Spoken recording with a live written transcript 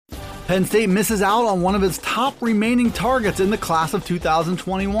Penn State misses out on one of its top remaining targets in the class of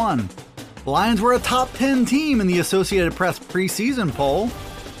 2021. The Lions were a top 10 team in the Associated Press preseason poll.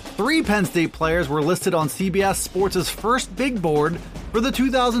 3 Penn State players were listed on CBS Sports' first big board for the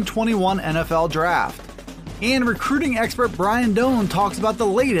 2021 NFL Draft. And recruiting expert Brian Doan talks about the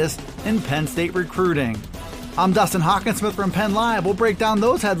latest in Penn State recruiting. I'm Dustin Hawkinsmith from Penn Live. We'll break down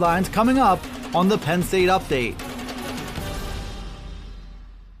those headlines coming up on the Penn State Update.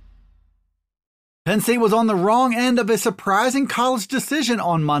 Penn State was on the wrong end of a surprising college decision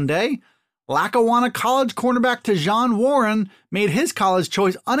on Monday. Lackawanna College cornerback Tejon Warren made his college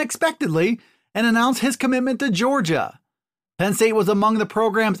choice unexpectedly and announced his commitment to Georgia. Penn State was among the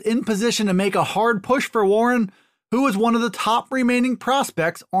programs in position to make a hard push for Warren, who was one of the top remaining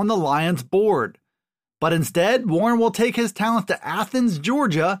prospects on the Lions board. But instead, Warren will take his talents to Athens,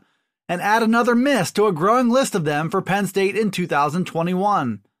 Georgia, and add another miss to a growing list of them for Penn State in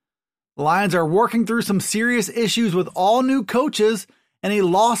 2021. The Lions are working through some serious issues with all new coaches and a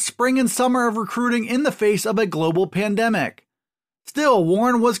lost spring and summer of recruiting in the face of a global pandemic. Still,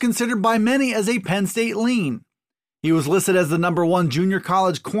 Warren was considered by many as a Penn State lean. He was listed as the number 1 junior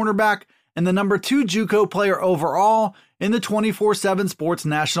college cornerback and the number 2 JUCO player overall in the 24/7 Sports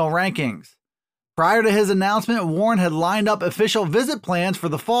national rankings. Prior to his announcement, Warren had lined up official visit plans for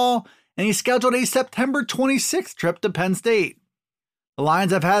the fall, and he scheduled a September 26th trip to Penn State. The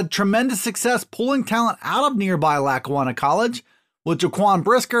Lions have had tremendous success pulling talent out of nearby Lackawanna College, with Jaquan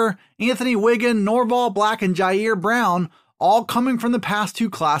Brisker, Anthony Wiggin, Norval Black, and Jair Brown all coming from the past 2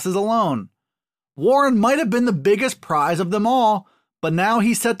 classes alone. Warren might have been the biggest prize of them all, but now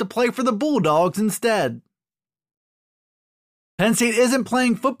he's set to play for the Bulldogs instead. Penn State isn't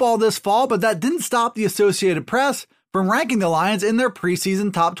playing football this fall, but that didn't stop the Associated Press from ranking the Lions in their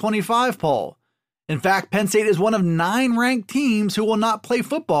preseason top 25 poll. In fact, Penn State is one of 9 ranked teams who will not play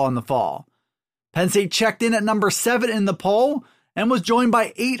football in the fall. Penn State checked in at number 7 in the poll and was joined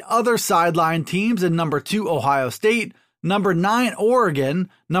by 8 other sideline teams in number 2 Ohio State, number 9 Oregon,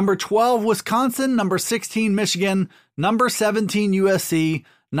 number 12 Wisconsin, number 16 Michigan, number 17 USC,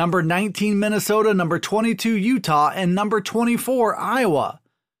 number 19 Minnesota, number 22 Utah, and number 24 Iowa.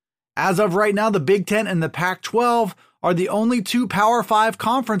 As of right now, the Big Ten and the Pac-12 are the only 2 Power 5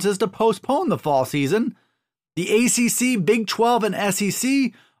 conferences to postpone the fall season. The ACC, Big 12, and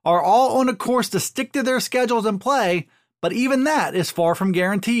SEC are all on a course to stick to their schedules and play, but even that is far from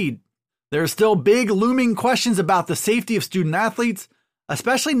guaranteed. There are still big looming questions about the safety of student athletes,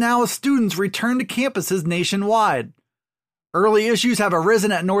 especially now as students return to campuses nationwide. Early issues have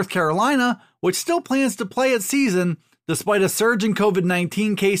arisen at North Carolina, which still plans to play its season despite a surge in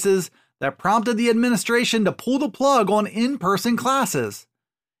COVID-19 cases that prompted the administration to pull the plug on in-person classes.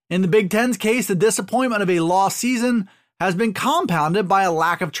 In the Big Ten's case, the disappointment of a lost season has been compounded by a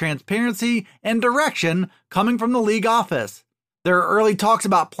lack of transparency and direction coming from the league office. There are early talks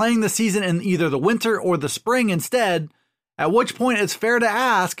about playing the season in either the winter or the spring instead, at which point it's fair to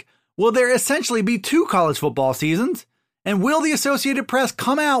ask, will there essentially be 2 college football seasons? And will the Associated Press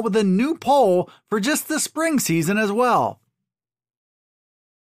come out with a new poll for just the spring season as well?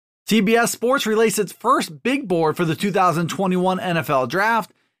 CBS Sports released its first big board for the 2021 NFL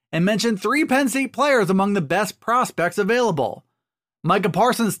Draft and mentioned 3 Penn State players among the best prospects available. Micah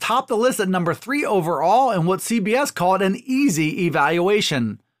Parsons topped the list at number 3 overall in what CBS called an easy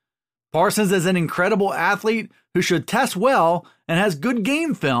evaluation. Parsons is an incredible athlete who should test well and has good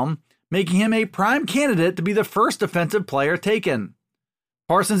game film, making him a prime candidate to be the first defensive player taken.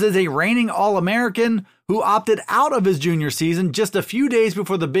 Parsons is a reigning All-American who opted out of his junior season just a few days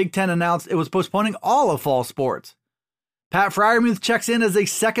before the Big Ten announced it was postponing all of fall sports. Pat Freiermuth checks in as the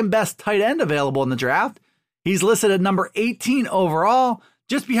second best tight end available in the draft. He's listed at number 18 overall,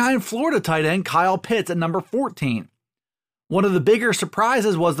 just behind Florida tight end Kyle Pitts at number 14. One of the bigger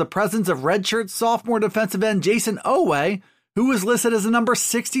surprises was the presence of redshirt sophomore defensive end Jason Oweh, who was listed as the number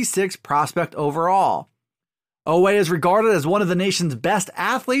 66 prospect overall. Oweh is regarded as one of the nation's best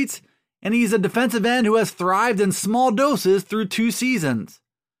athletes, and he's a defensive end who has thrived in small doses through 2 seasons.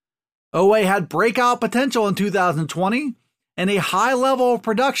 Oweh had breakout potential in 2020, and a high level of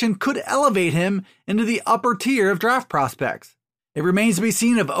production could elevate him into the upper tier of draft prospects. It remains to be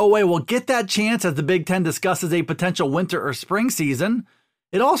seen if Oweh will get that chance as the Big Ten discusses a potential winter or spring season.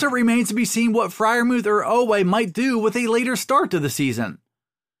 It also remains to be seen what Freiermuth or Oweh might do with a later start to the season.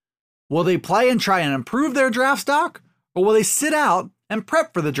 Will they play and try and improve their draft stock, or will they sit out and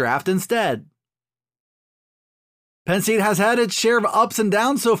prep for the draft instead? Penn State has had its share of ups and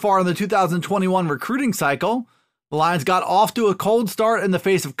downs so far in the 2021 recruiting cycle. The Lions got off to a cold start in the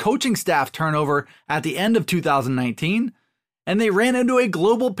face of coaching staff turnover at the end of 2019, and they ran into a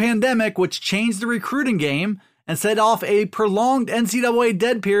global pandemic which changed the recruiting game and set off a prolonged NCAA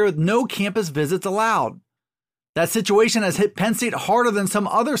dead period with no campus visits allowed. That situation has hit Penn State harder than some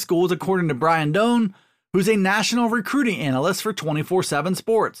other schools, according to Brian Doan, who's a national recruiting analyst for 24/7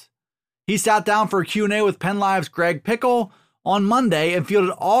 Sports. He sat down for a Q&A with Penn Live's Greg Pickle on Monday and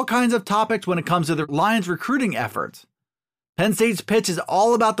fielded all kinds of topics when it comes to the Lions' recruiting efforts. Penn State's pitch is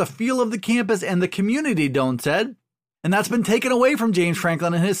all about the feel of the campus and the community, Doan said, and that's been taken away from James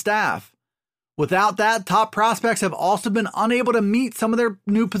Franklin and his staff. Without that, top prospects have also been unable to meet some of their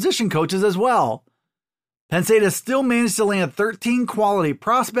new position coaches as well. Penn State has still managed to land 13 quality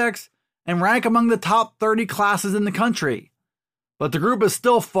prospects and rank among the top 30 classes in the country. But the group is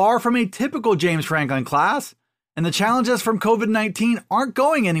still far from a typical James Franklin class, and the challenges from COVID-19 aren't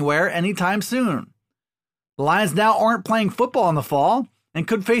going anywhere anytime soon. The Lions now aren't playing football in the fall and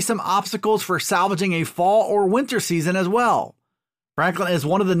could face some obstacles for salvaging a fall or winter season as well. Franklin is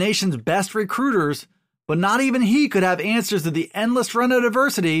one of the nation's best recruiters, but not even he could have answers to the endless run of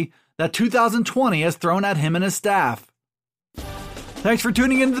adversity that 2020 has thrown at him and his staff. Thanks for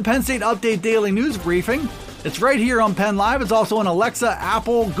tuning into the Penn State Update Daily News Briefing. It's right here on Penn Live. It's also on Alexa,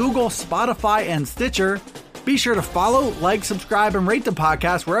 Apple, Google, Spotify, and Stitcher. Be sure to follow, like, subscribe, and rate the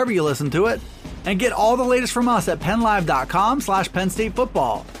podcast wherever you listen to it. And get all the latest from us at PennLive.com/Penn State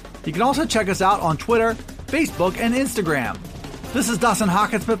Football. You can also check us out on Twitter, Facebook, and Instagram. This is Dustin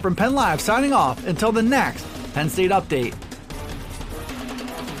Hawkinsmith from Penn Live signing off until the next Penn State Update.